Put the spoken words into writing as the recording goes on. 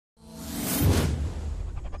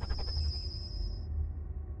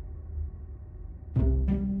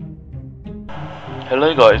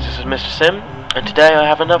Hello guys, this is MrSim, and today I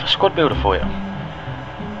have another squad builder for you.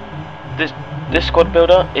 This squad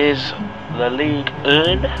builder is the Ligue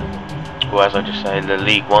 1, or as I just say, the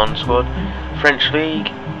Ligue 1 squad, French League,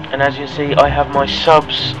 and as you see I have my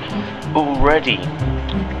subs already.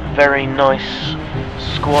 Very nice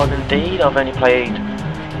squad indeed. I've only played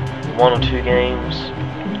 1 or 2 games,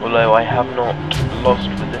 although I have not lost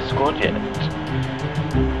with this squad yet.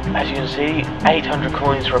 As you can see, 800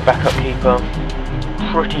 coins for a backup keeper,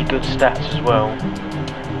 pretty good stats as well.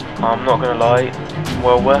 I'm not going to lie,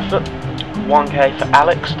 well worth it. 1k for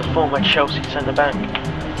Alex, the former Chelsea centre back,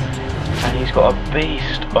 and he's got a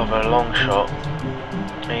beast of a long shot,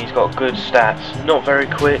 and he's got good stats. Not very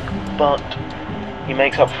quick, but he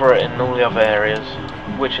makes up for it in all the other areas,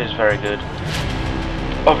 which is very good.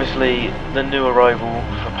 Obviously, the new arrival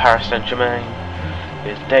for Paris Saint-Germain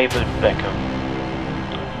is David Beckham.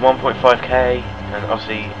 1.5k and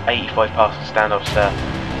obviously 85 pass and standoff stat,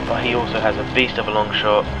 but he also has a beast of a long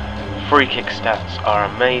shot. Free kick stats are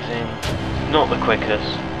amazing, not the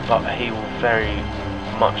quickest, but he will very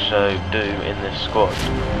much so do in this squad.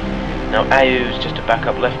 Now Ayu's just a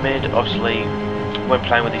backup left mid. Obviously when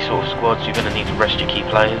playing with these sort of squads you're going to need to rest your key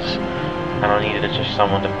players, and I needed just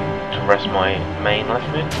someone to rest my main left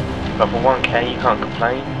mid, but for 1k you can't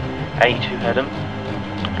complain. 82 heading,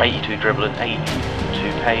 82 dribbling, 82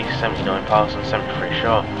 pace, 79 pass and 73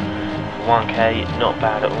 shot. For 1k, not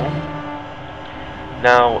bad at all.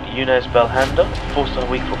 Now, Younes Belhanda, 4-star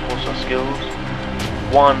weak for 4-star skills.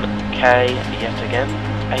 1k yet again,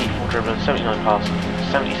 84 dribbling, 79 passing,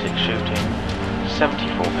 76 shooting,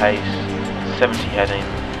 74 pace, 70 heading.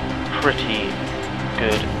 Pretty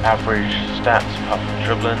good average stats apart from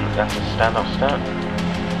dribbling, that's a standoff stat.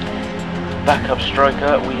 Backup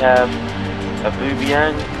striker, we have a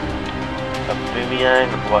Boomiang,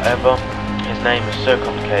 whatever. His name is so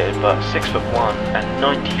complicated, but 6'1" and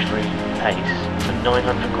 93 pace for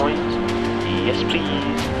 900 coins. Yes,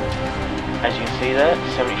 please. As you can see there,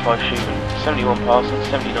 75 shooting, 71 passing,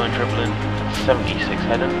 79 dribbling, and 76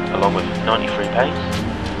 heading, along with 93 pace.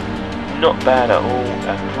 Not bad at all.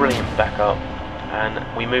 A brilliant backup. And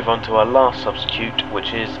we move on to our last substitute,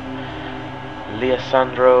 which is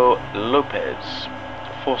Leandro Lopez.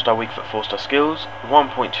 4-star weak foot, 4-star skills,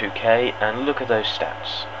 1.2k, and look at those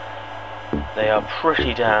stats. They are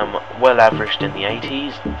pretty damn well averaged in the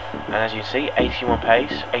 80s, and as you see, 81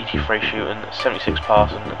 pace, 83 shooting, 76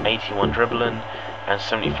 passing, 81 dribbling, and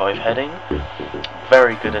 75 heading.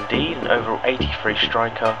 Very good indeed, an overall 83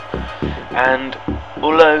 striker, and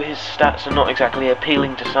although his stats are not exactly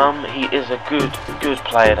appealing to some, he is a good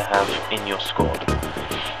player to have in your squad.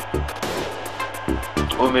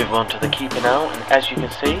 We'll move on to the keeper now, and as you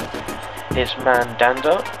can see, it's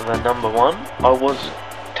Mandanda, the number 1. I was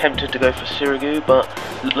tempted to go for Sirigu, but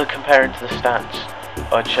comparing to the stats,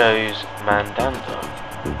 I chose Mandanda.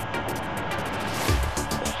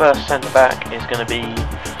 The first centre back is going to be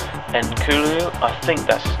Nkulu, I think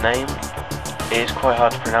that's his name. It is quite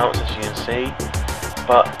hard to pronounce, as you can see,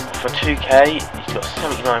 but for 2k, he's got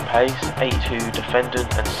 79 pace, 82 defending,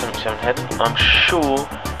 and 77 heading. I'm sure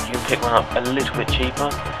you can pick one up a little bit cheaper,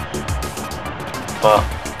 but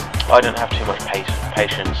I don't have too much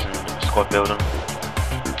patience in squad building.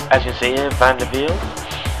 As you can see here, Van der Wiel,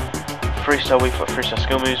 3-star weak foot, 3-star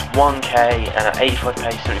skill moves, 1k and an 85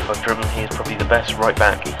 pace, 75 dribbling. He is probably the best right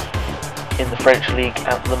back in the French League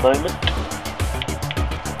at the moment.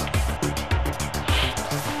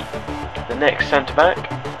 The next centre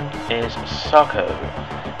back is Sarko.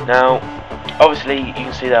 Now, obviously you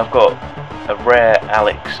can see that I've got a rare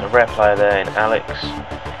player there in Alex,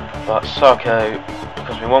 but Sarko,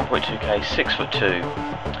 because we're 1.2k, 6'2",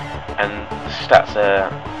 and the stats are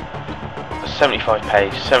 75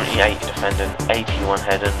 pace, 78 defending, 81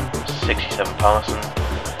 heading, 67 passing.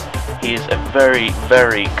 He is a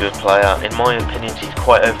very good player. In my opinion, he's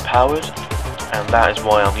quite overpowered, and that is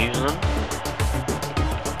why I'm using him.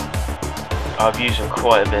 I've used him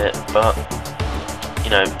quite a bit, but you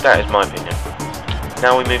know, that is my opinion.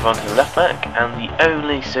 Now we move on to the left back, and the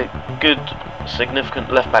only significant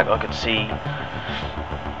left back I could see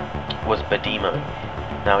was Badimo.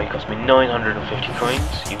 Now he cost me 950 coins.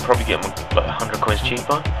 You can probably get him like 100 coins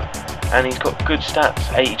cheaper, and he's got good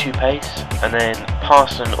stats, 82 pace, and then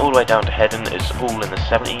passing all the way down to heading is all in the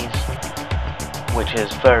 70s, which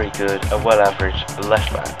is very good, a well averaged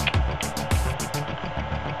left back.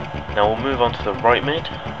 Now we'll move on to the right mid,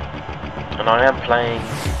 and I am playing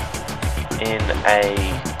in a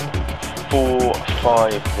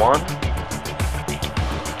 4-5-1.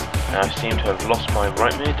 Now I seem to have lost my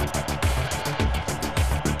right mid.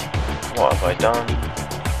 What have I done?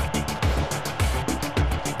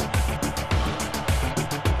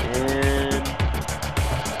 in...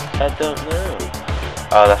 I don't know.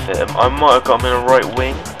 Oh, that's it. I might have got him in a right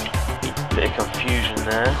wing. Bit of confusion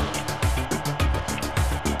there.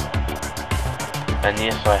 And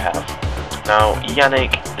yes, I have. Now,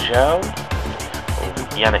 Yannick Jallo,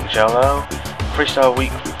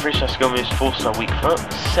 freestyle skill moves, 4-star weak foot,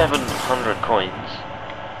 700 coins.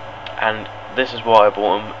 And this is why I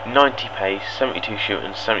bought him. 90 pace, 72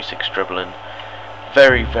 shooting, 76 dribbling.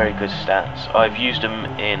 Very, very good stats. I've used him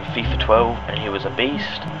in FIFA 12 and he was a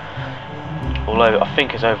beast. Although I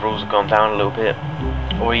think his overalls have gone down a little bit.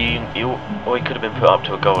 Or he could have been put up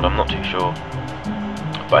to a gold, I'm not too sure.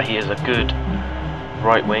 But he is a good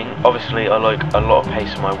right wing. Obviously I like a lot of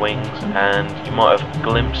pace in my wings, and you might have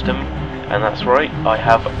glimpsed him, and that's right, I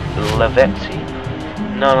have Lavezzi,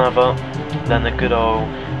 none other than the good old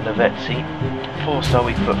Lavezzi. 4-star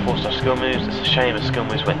weak foot, 4-star skill moves. It's a shame his skill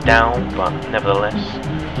moves went down, but nevertheless,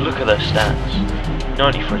 look at those stats.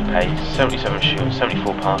 93 pace, 77 shooting,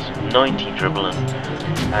 74 passing, 90 dribbling,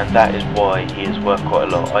 and that is why he is worth quite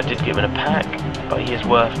a lot. I did give him a pack, but he is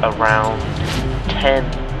worth around 10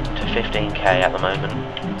 to 15k at the moment.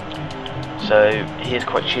 So he is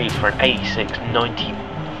quite cheap for an 86,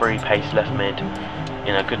 93 pace left mid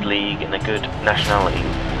in a good league, in a good nationality.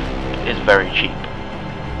 It is very cheap.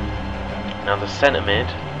 Now the centre mid,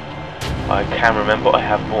 I can remember I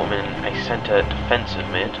have bought him in a centre defensive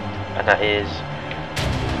mid, and that is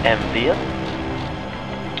Mvia.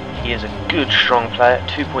 He is a good strong player,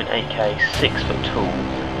 2.8k, 6 foot tall,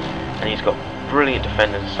 and he's got brilliant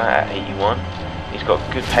defending stat at 81. He's got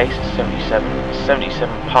good pace at 77,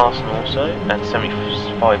 77 passing also, and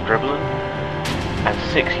 75 dribbling,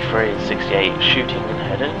 and 63 and 68 shooting and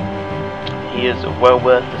heading. He is well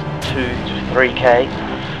worth the 2 to 3k,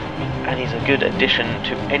 and he's a good addition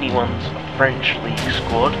to anyone's French League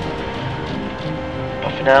squad.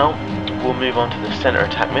 But for now, we'll move on to the centre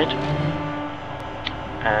attack mid,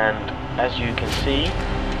 and as you can see,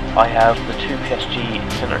 I have the 2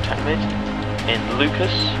 PSG centre attack mid in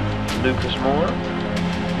Lucas Moura.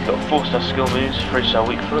 He's got 4-star skill moves, 3-star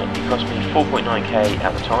weak foot. He cost me 4.9k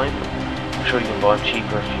at the time. I'm sure you can buy him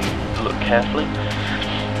cheaper if you look carefully.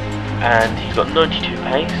 And he's got 92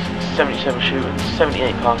 pace, 77 shooting,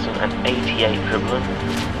 78 passing, and 88 dribbling.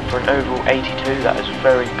 For an overall 82, that is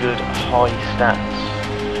very good high stats.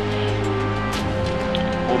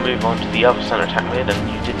 We'll move on to the other centre attack mid, and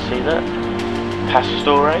you did see that.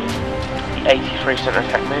 Pastore, the 83 centre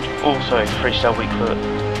attack mid, also 3-star weak foot,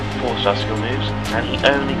 4-star skill moves, and he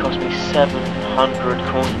only cost me 700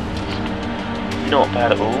 coins. Not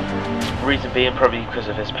bad at all. Reason being probably because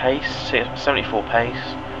of his pace, 74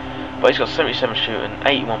 pace, but he's got 77 shooting,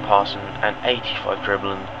 81 passing, and 85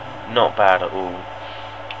 dribbling. Not bad at all.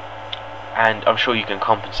 And I'm sure you can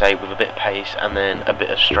compensate with a bit of pace and then a bit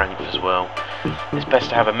of strength as well. It's best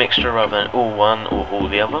to have a mixture rather than all one or all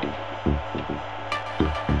the other.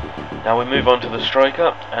 Now we move on to the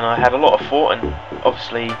striker, and I had a lot of thought, and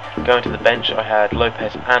obviously going to the bench I had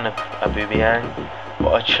Lopez and Aubameyang,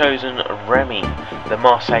 but I've chosen Remy, the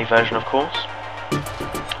Marseille version of course.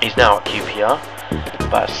 He's now at QPR,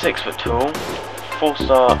 but 6 foot tall,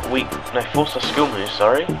 4-star skill moves,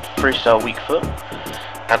 3-star weak foot,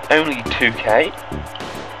 and only 2k.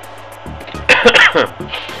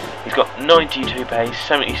 He's got 92 pace,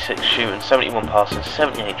 76 shooting, 71 passing,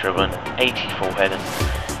 78 dribbling, and 84 heading.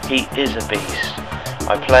 He is a beast.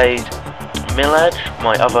 I played Milad,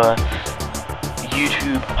 my other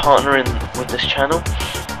YouTube partner with this channel.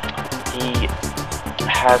 He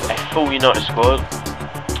has a full United squad.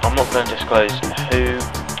 I'm not going to disclose who,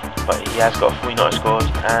 but he has got a full United squad,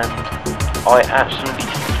 and I absolutely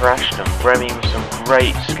thrashed him. Remy with some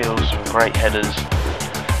great skills, some great headers,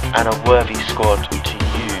 and a worthy squad to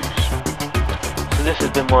use. So this has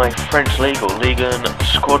been my French League or Ligue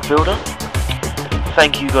squad builder.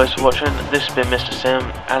 Thank you guys for watching. This has been MrSim,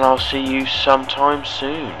 and I'll see you sometime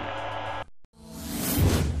soon.